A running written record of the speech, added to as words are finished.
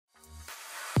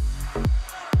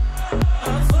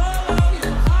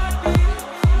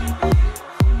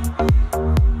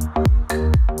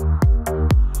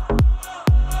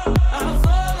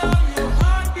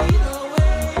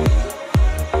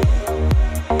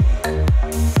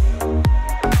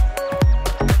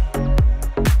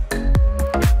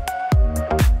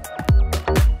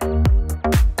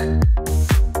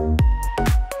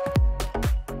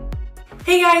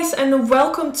guys, and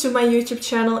welcome to my YouTube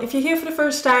channel. If you're here for the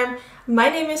first time, my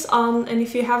name is Anne, and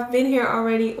if you have been here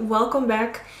already, welcome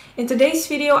back. In today's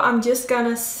video, I'm just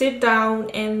gonna sit down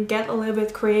and get a little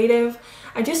bit creative.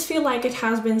 I just feel like it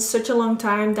has been such a long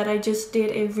time that I just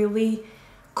did a really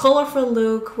colorful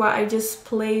look where I just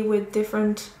play with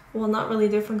different, well, not really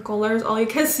different colors. All you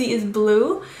can see is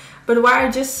blue, but where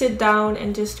I just sit down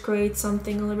and just create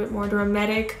something a little bit more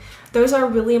dramatic. Those are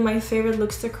really my favorite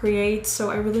looks to create, so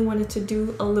I really wanted to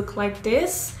do a look like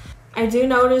this. I do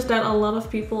notice that a lot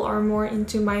of people are more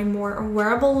into my more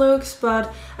wearable looks,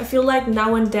 but I feel like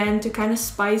now and then to kind of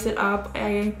spice it up,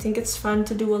 I think it's fun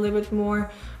to do a little bit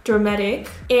more dramatic.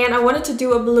 And I wanted to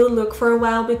do a blue look for a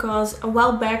while because a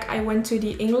while back I went to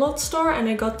the Inglot store and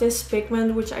I got this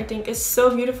pigment, which I think is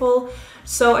so beautiful.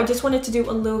 So I just wanted to do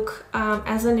a look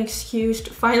as an excuse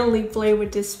to finally play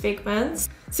with this pigment.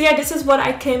 So yeah, this is what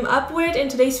I came up with. In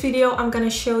today's video, I'm gonna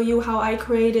show you how I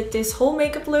created this whole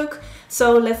makeup look.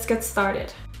 So let's get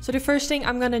started. So the first thing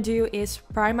I'm gonna do is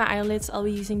prime my eyelids. I'll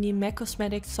be using the MAC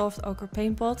Cosmetics Soft Ochre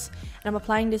Paint Pot. And I'm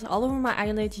applying this all over my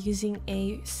eyelid using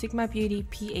a Sigma Beauty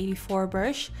P84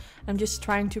 brush. I'm just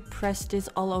trying to press this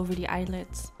all over the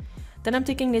eyelids. Then I'm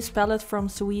taking this palette from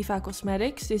Zoeva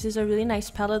Cosmetics. This is a really nice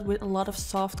palette with a lot of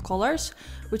soft colors,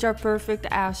 which are perfect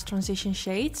as transition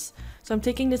shades. So I'm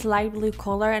taking this light blue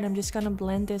color and I'm just gonna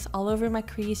blend this all over my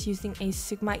crease using a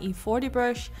Sigma E40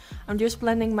 brush. I'm just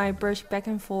blending my brush back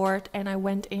and forth, and I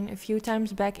went in a few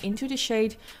times back into the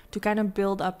shade to kind of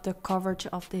build up the coverage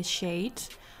of this shade.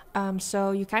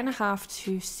 So you kind of have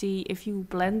to see if you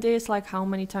blend this, like how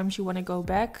many times you want to go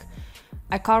back.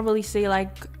 I can't really say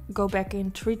like go back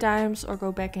in 3 times or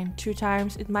go back in 2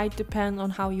 times. It might depend on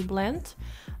how you blend,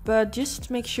 but just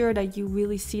make sure that you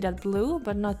really see that blue,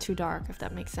 but not too dark, if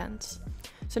that makes sense.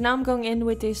 So now I'm going in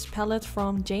with this palette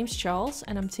from James Charles,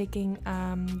 and I'm taking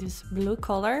this blue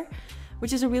color,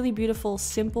 which is a really beautiful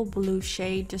simple blue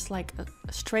shade, just like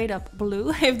a straight up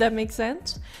blue, if that makes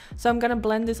sense. So I'm gonna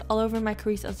blend this all over my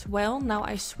crease as well. Now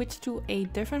I switched to a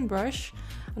different brush.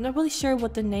 I'm not really sure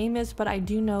what the name is, but I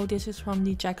do know this is from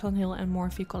the Jaclyn Hill and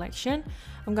Morphe collection.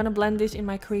 I'm gonna blend this in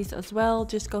my crease as well,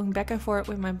 just going back and forth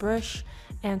with my brush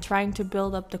and trying to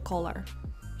build up the color.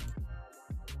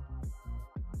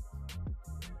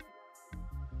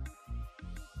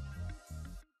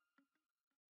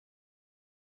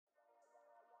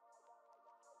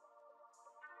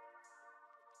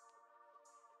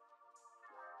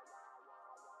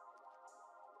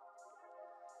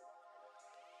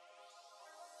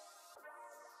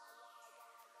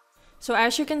 So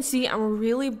as you can see, I'm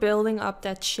really building up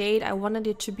that shade. I wanted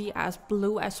it to be as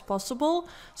blue as possible.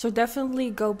 So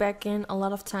definitely go back in a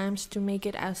lot of times to make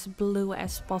it as blue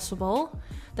as possible.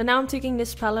 Then now I'm taking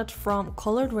this palette from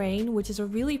Colored Rain, which is a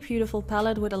really beautiful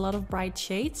palette with a lot of bright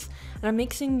shades. And I'm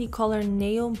mixing the color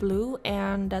Neon Blue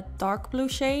and that dark blue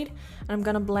shade. And I'm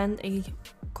gonna blend a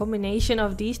combination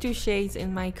of these 2 shades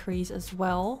in my crease as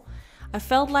well. I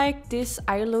felt like this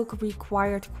eye look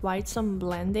required quite some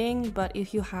blending, but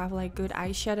if you have like good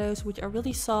eyeshadows which are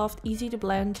really soft, easy to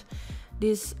blend,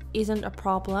 this isn't a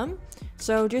problem.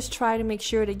 So just try to make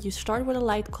sure that you start with a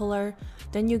light color,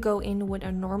 then you go in with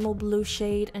a normal blue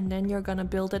shade, and then you're gonna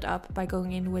build it up by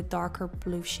going in with darker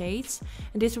blue shades.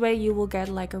 And this way you will get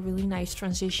like a really nice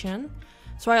transition.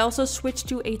 So I also switched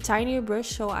to a tinier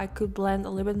brush so I could blend a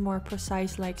little bit more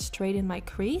precise, like straight in my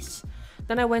crease.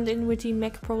 Then I went in with the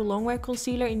MAC Pro Longwear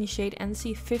Concealer in the shade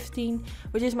NC15,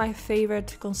 which is my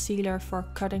favorite concealer for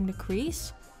cutting the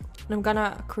crease. And I'm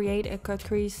gonna create a cut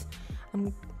crease.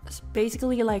 I'm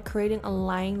basically like creating a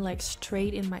line like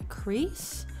straight in my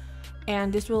crease.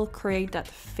 And this will create that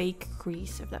fake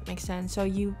crease, if that makes sense. So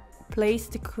you place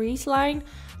the crease line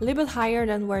a little bit higher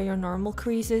than where your normal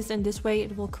crease is, and this way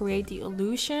it will create the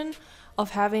illusion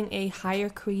of having a higher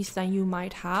crease than you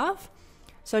might have.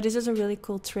 So this is a really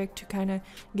cool trick to kind of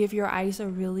give your eyes a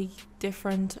really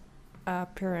different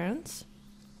appearance.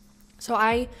 So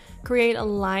I create a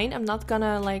line. I'm not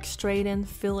gonna like straight in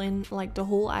fill in like the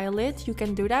whole eyelid. You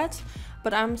can do that,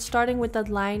 but I'm starting with that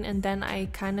line, and then I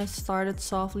kind of started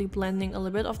softly blending a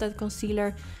little bit of that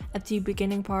concealer at the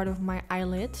beginning part of my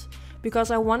eyelid, because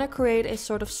I want to create a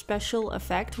sort of special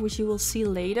effect, which you will see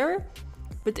later.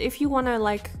 But if you want to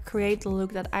like create the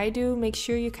look that I do, make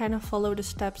sure you kind of follow the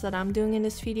steps that I'm doing in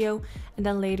this video, and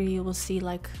then later you will see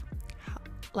like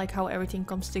how everything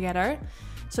comes together.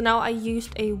 So now I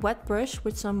used a wet brush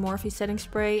with some Morphe setting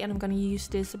spray, and I'm going to use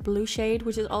this blue shade,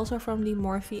 which is also from the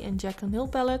Morphe and Jaclyn Hill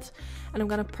palette, and I'm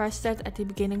going to press that at the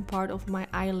beginning part of my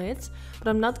eyelids, but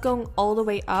I'm not going all the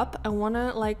way up. I want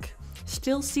to like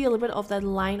still see a little bit of that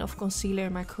line of concealer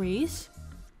in my crease.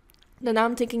 Then now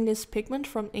I'm taking this pigment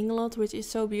from England, which is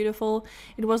so beautiful.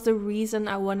 It was the reason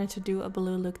I wanted to do a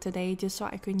blue look today, just so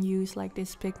I can use like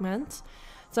this pigment.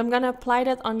 So I'm gonna apply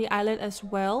that on the eyelid as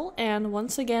well. And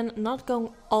once again, not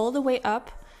going all the way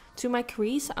up to my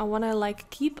crease. I wanna like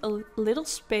keep a little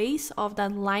space of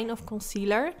that line of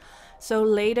concealer. So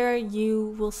later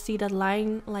you will see that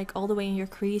line like all the way in your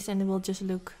crease, and it will just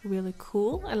look really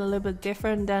cool and a little bit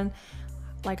different than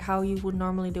like how you would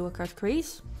normally do a cut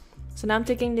crease. So now I'm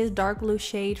taking this dark blue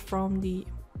shade from the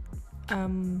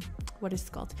what is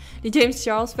it called? The James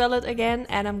Charles palette again,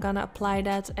 and I'm gonna apply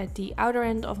that at the outer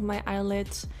end of my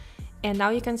eyelids. And now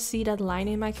you can see that line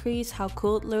in my crease, how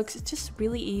cool it looks. It's just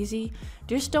really easy.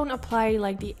 Just don't apply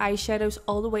like the eyeshadows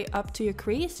all the way up to your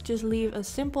crease. Just leave a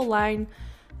simple line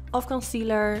of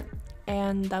concealer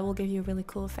and that will give you a really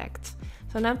cool effect.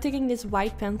 So now I'm taking this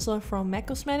white pencil from MAC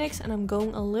Cosmetics and I'm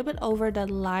going a little bit over that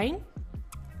line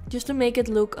just to make it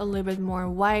look a little bit more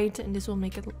white, and this will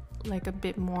make it like a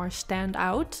bit more stand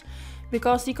out,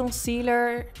 because the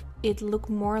concealer, it looked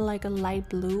more like a light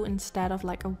blue instead of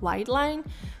like a white line.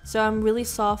 So I'm really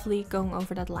softly going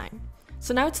over that line.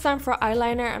 So now it's time for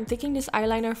eyeliner. I'm taking this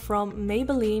eyeliner from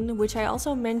Maybelline, which I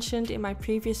also mentioned in my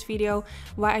previous video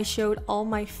where I showed all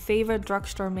my favorite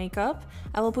drugstore makeup.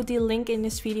 I will put the link in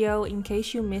this video in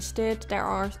case you missed it. There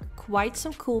are quite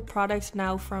some cool products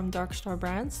now from drugstore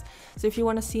brands. So if you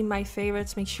want to see my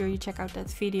favorites, make sure you check out that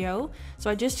video. So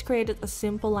I just created a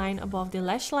simple line above the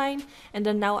lash line, and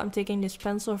then now I'm taking this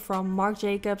pencil from Marc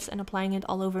Jacobs and applying it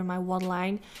all over my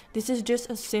waterline. This is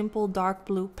just a simple dark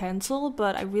blue pencil,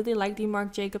 but I really like the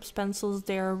Marc Jacobs pencils.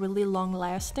 They are really long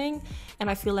lasting, and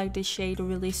I feel like this shade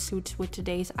really suits with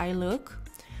today's eye look.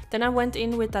 Then I went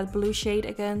in with that blue shade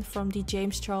again from the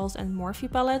James Charles and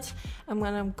Morphe palette.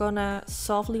 I'm gonna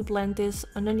softly blend this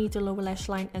underneath the lower lash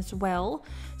line as well.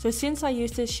 So since I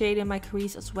used this shade in my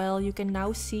crease as well, you can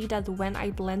now see that when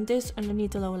I blend this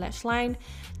underneath the lower lash line,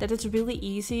 that it's really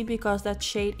easy because that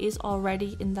shade is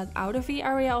already in that outer V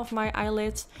area of my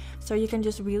eyelids. So you can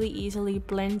just really easily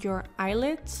blend your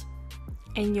eyelids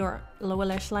and your lower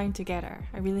lash line together.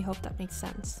 I really hope that makes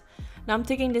sense. Now I'm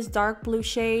taking this dark blue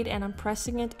shade and I'm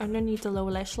pressing it underneath the lower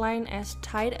lash line as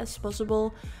tight as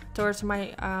possible towards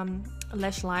my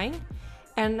lash line.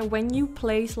 And when you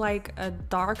place like a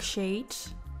dark shade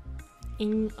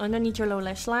underneath your lower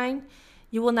lash line,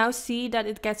 you will now see that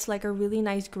it gets like a really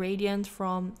nice gradient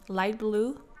from light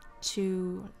blue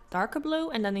to darker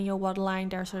blue, and then in your waterline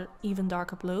there's an even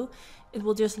darker blue. It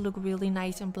will just look really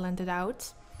nice and blended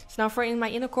out. So now for in my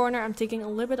inner corner, I'm taking a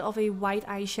little bit of a white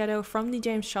eyeshadow from the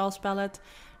James Charles palette.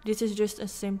 This is just a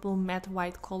simple matte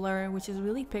white color, which is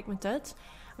really pigmented.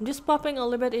 I'm just popping a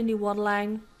little bit in the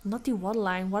waterline, not the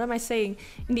waterline, what am I saying?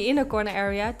 In the inner corner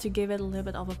area to give it a little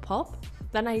bit of a pop.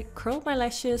 Then I curled my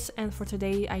lashes, and for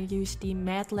today I used the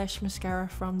Mad Lash Mascara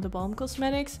from theBalm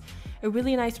Cosmetics. A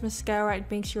really nice mascara, it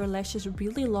makes your lashes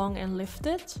really long and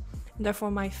lifted. And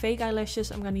therefore my fake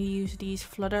eyelashes, I'm going to use these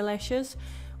Flutter Lashes,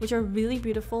 which are really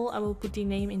beautiful. I will put the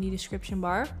name in the description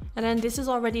bar. And then this is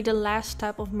already the last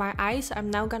step of my eyes. I'm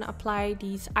now gonna apply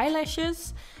these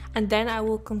eyelashes, and then I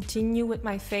will continue with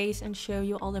my face and show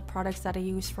you all the products that I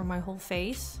use for my whole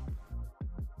face.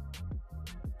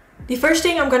 The first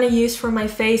thing I'm gonna use for my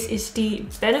face is the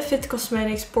Fit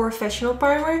Cosmetics Porefessional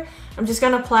Primer. I'm just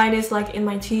gonna apply this like in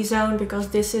my T-zone because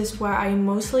this is where I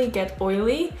mostly get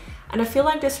oily. And I feel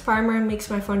like this primer makes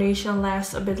my foundation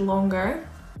last a bit longer.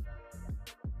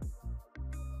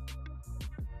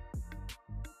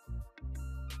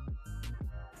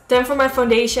 Then for my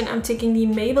foundation, I'm taking the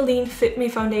Maybelline Fit Me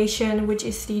foundation, which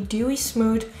is the Dewy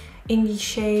Smooth in the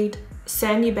shade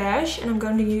Sandy Beige. And I'm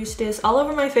going to use this all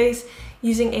over my face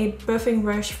using a buffing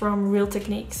brush from Real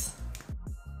Techniques.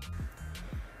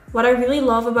 What I really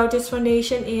love about this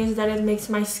foundation is that it makes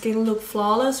my skin look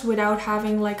flawless without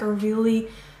having like a really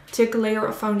thick layer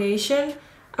of foundation.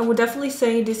 I would definitely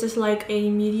say this is like a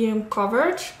medium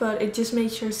coverage, but it just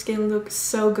makes your skin look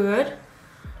so good.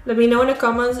 Let me know in the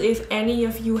comments if any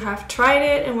of you have tried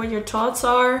it and what your thoughts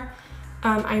are.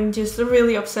 I'm just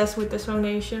really obsessed with this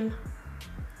foundation.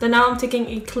 Then now I'm taking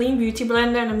a clean beauty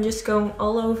blender and I'm just going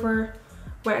all over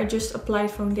where I just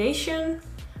applied foundation.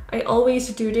 I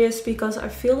always do this because I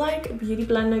feel like a beauty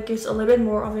blender gives a little bit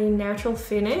more of a natural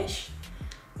finish.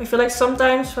 I feel like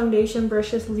sometimes foundation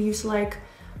brushes leaves like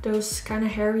those kind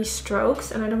of hairy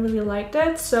strokes, and I don't really like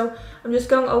that. So I'm just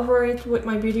going over it with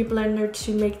my beauty blender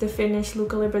to make the finish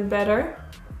look a little bit better.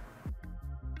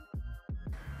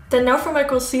 Then now for my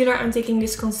concealer, I'm taking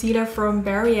this concealer from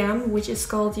Barry M, which is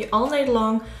called the All Night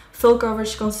Long Full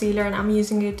Coverage Concealer, and I'm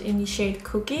using it in the shade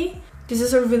Cookie. This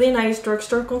is a really nice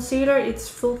drugstore concealer. It's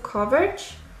full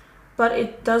coverage. but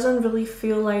it doesn't really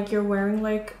feel like you're wearing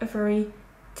like a very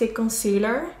thick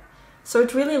concealer. So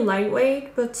it's really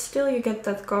lightweight, but still you get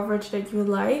that coverage that you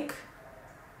like.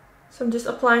 So I'm just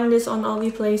applying this on all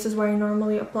the places where I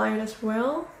normally apply it as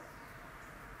well.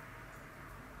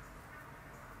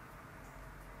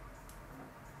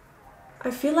 I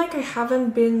feel like I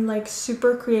haven't been like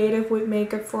super creative with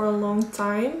makeup for a long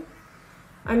time.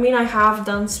 I mean, I have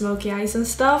done smoky eyes and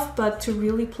stuff, but to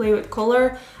really play with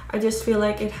color, I just feel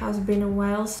like it has been a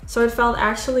while. So it felt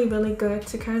actually really good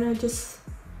to kind of just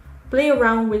play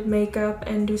around with makeup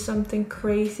and do something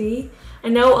crazy. I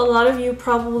know a lot of you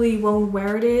probably won't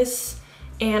wear this,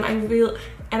 and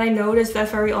I notice that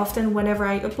very often whenever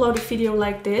I upload a video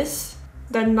like this,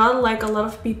 that not like a lot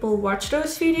of people watch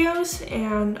those videos,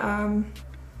 and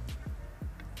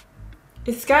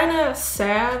it's kind of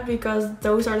sad because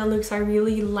those are the looks I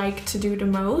really like to do the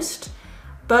most.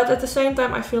 But at the same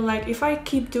time, I feel like if I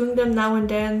keep doing them now and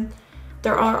then,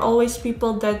 there are always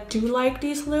people that do like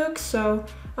these looks, so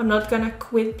I'm not gonna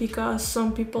quit because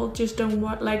some people just don't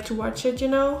like to watch it, you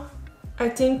know? I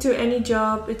think to any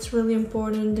job, it's really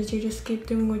important that you just keep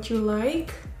doing what you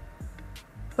like.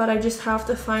 But I just have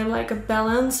to find like a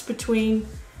balance between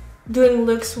doing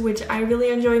looks which I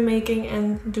really enjoy making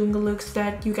and doing the looks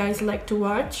that you guys like to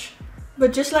watch.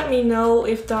 But just let me know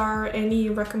if there are any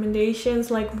recommendations,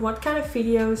 like what kind of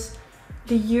videos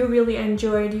do you really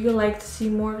enjoy? Do you like to see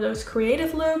more of those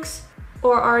creative looks?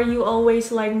 Or are you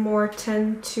always like more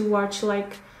tend to watch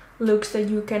like looks that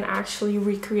you can actually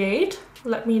recreate?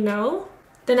 Let me know.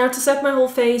 Then now to set my whole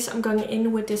face, I'm going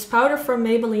in with this powder from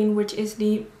Maybelline, which is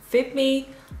the Fit Me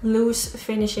Loose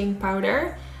Finishing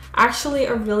Powder. Actually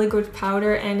a really good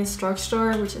powder and it's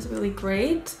drugstore, which is really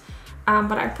great.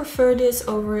 But I prefer this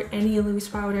over any loose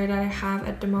powder that I have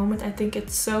at the moment. I think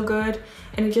it's so good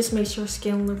and it just makes your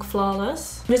skin look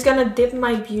flawless. I'm just gonna dip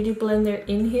my beauty blender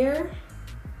in here.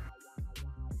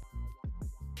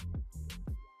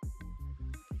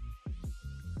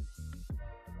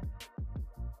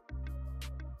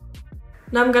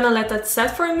 Now I'm gonna let that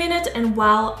set for a minute, and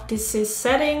while this is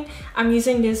setting, I'm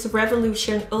using this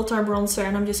Revolution Ultra Bronzer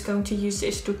and I'm just going to use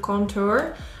this to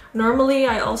contour. Normally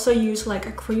I also use like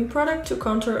a cream product to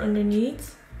contour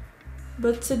underneath,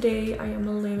 but today I am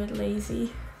a little bit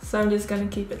lazy, so I'm just gonna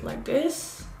keep it like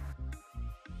this.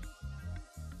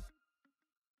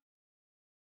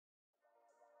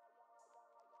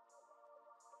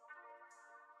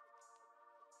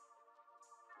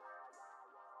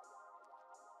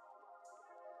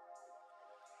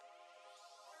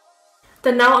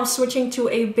 Then now I'm switching to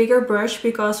a bigger brush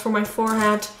because for my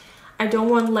forehead I don't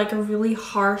want like a really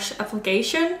harsh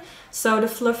application. So the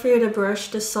fluffier the brush,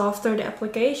 the softer the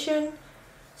application.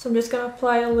 So I'm just gonna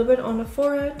apply a little bit on the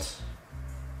forehead.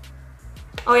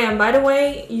 Oh yeah, and by the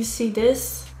way, you see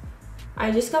this?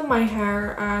 I just got my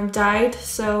hair dyed,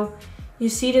 so you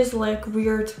see this like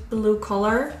weird blue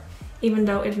color, even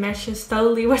though it matches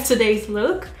totally with today's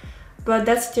look. But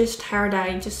that's just hair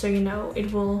dye, just so you know.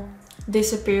 It will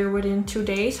disappear within 2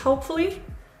 days, hopefully.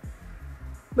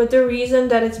 But the reason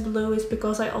that it's blue is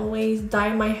because I always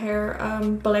dye my hair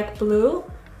black blue.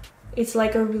 It's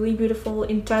like a really beautiful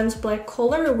intense black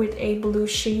color with a blue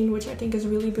sheen, which I think is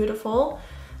really beautiful.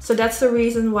 So that's the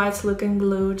reason why it's looking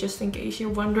blue, just in case you're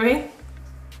wondering.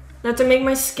 Now to make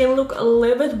my skin look a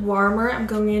little bit warmer, I'm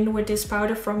going in with this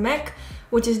powder from MAC,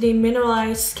 which is the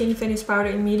Mineralized Skin Finish Powder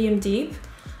in Medium Deep.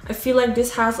 I feel like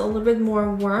this has a little bit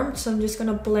more warmth, so I'm just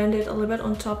gonna blend it a little bit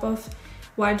on top of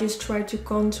what I just tried to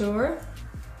contour.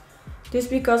 This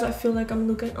because I feel like I'm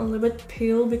looking a little bit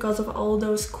pale because of all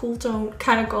those cool tone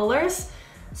kind of colors.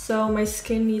 So my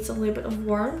skin needs a little bit of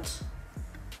warmth.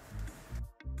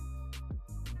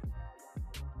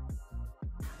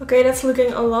 Okay, that's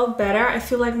looking a lot better. I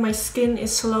feel like my skin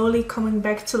is slowly coming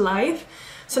back to life.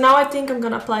 So now I think I'm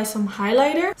gonna apply some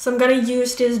highlighter. So I'm gonna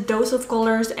use this Dose of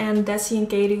Colors and Desi and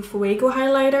Katy Fuego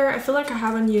highlighter. I feel like I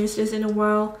haven't used this in a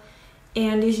while,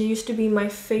 and this used to be my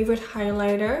favorite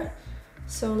highlighter.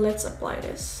 So let's apply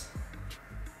this.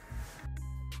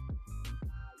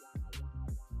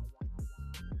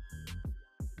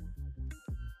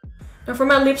 Now for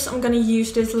my lips, I'm gonna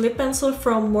use this lip pencil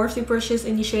from Morphe brushes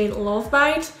in the shade Love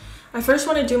Bite. I first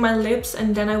want to do my lips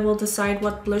and then I will decide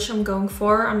what blush I'm going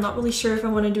for. I'm not really sure if I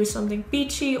want to do something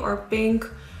peachy or pink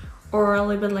or a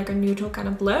little bit like a neutral kind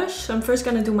of blush. So I'm first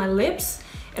gonna do my lips,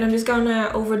 and I'm just gonna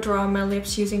overdraw my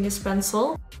lips using this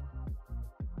pencil.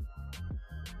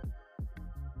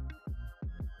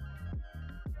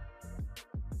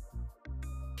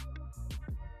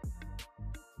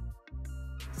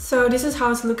 So this is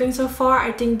how it's looking so far.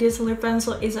 I think this lip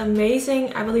pencil is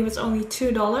amazing. I believe it's only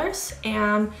 $2,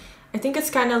 and I think it's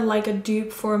kind of like a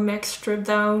dupe for MAC Strip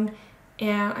Down,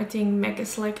 and I think MAC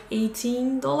is like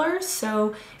 $18.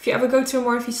 So if you ever go to a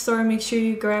Morphe store, make sure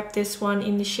you grab this one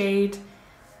in the shade,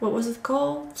 what was it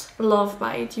called? Love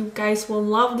Bite. You guys will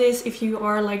love this if you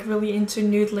are like really into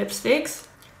nude lipsticks.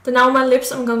 Then now on my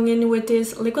lips, I'm going in with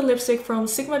this liquid lipstick from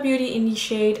Sigma Beauty in the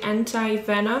shade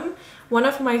Anti-Venom. One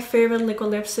of my favorite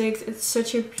liquid lipsticks. It's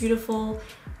such a beautiful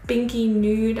pinky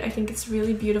nude. I think it's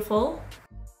really beautiful.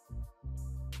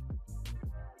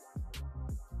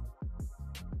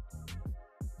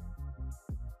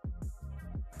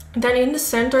 Then in the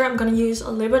center, I'm gonna use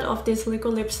a little bit of this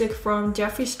liquid lipstick from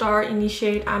Jeffree Star in the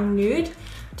shade I'm Nude,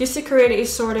 just to create a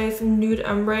sort of nude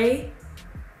ombre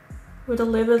with a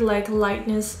little bit like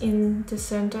lightness in the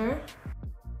center.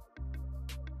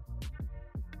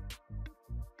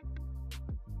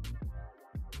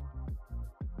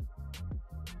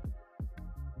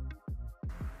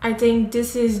 I think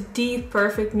this is the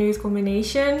perfect nude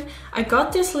combination. I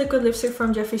got this liquid lipstick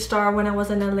from Jeffree Star when I was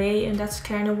in LA, and that's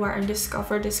kind of where I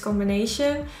discovered this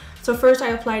combination. So first I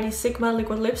applied the Sigma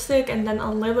liquid lipstick and then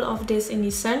a little bit of this in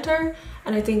the center,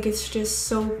 and I think it's just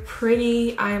so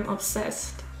pretty. I am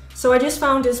obsessed. So I just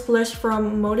found this blush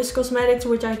from Modus Cosmetics,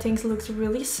 which I think looks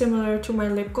really similar to my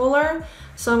lip color.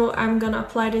 So I'm gonna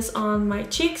apply this on my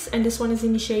cheeks, and this one is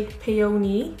in the shade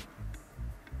Peony.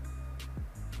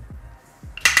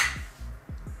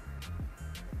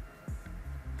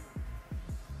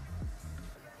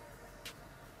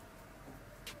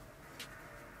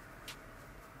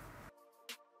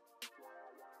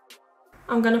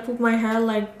 I'm gonna put my hair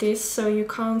like this so you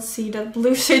can't see that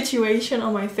blue situation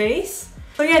on my face.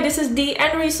 So yeah, this is the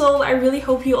end result. I really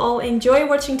hope you all enjoy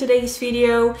watching today's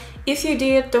video. If you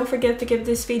did, don't forget to give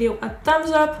this video a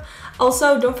thumbs up.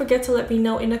 Also, don't forget to let me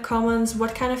know in the comments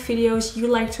what kind of videos you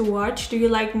like to watch. Do you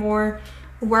like more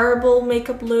wearable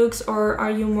makeup looks, or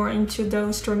are you more into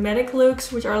those dramatic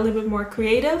looks which are a little bit more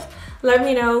creative? Let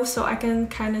me know so I can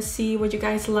kind of see what you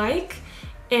guys like.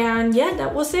 And yeah,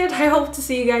 that was it. I hope to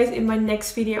see you guys in my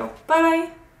next video. Bye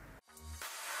bye!